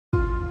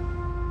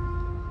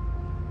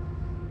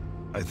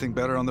I think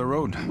better on the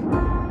road.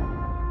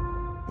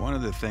 One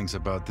of the things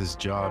about this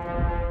job...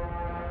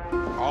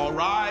 All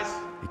rise.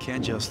 You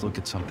can't just look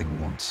at something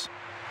once.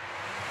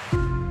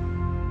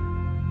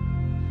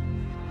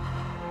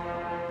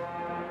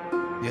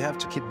 You have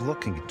to keep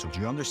looking until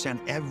you understand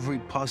every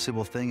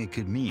possible thing it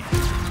could mean.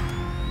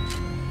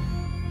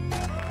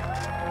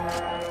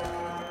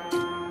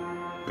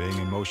 Being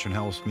in motion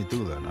helps me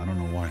do that. I don't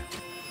know why.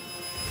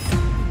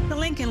 The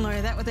Lincoln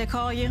lawyer, that what they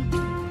call you?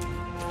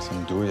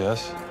 Some do,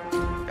 yes.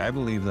 I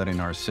believe that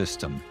in our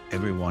system,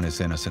 everyone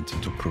is innocent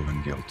until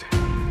proven guilty.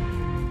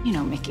 You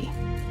know Mickey.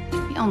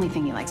 The only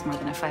thing he likes more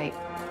than a fight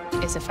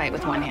is a fight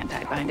with one hand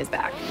tied behind his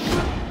back.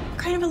 What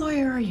kind of a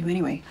lawyer are you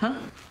anyway, huh?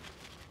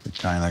 The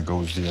kind that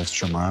goes the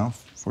extra mile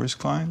for his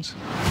clients.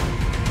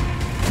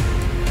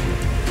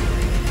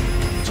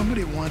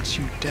 Somebody wants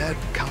you dead,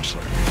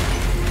 counselor.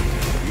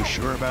 You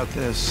sure about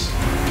this?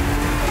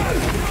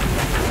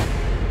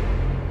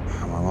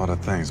 I'm a lot of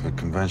things, but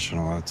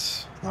conventional,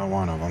 that's not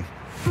one of them.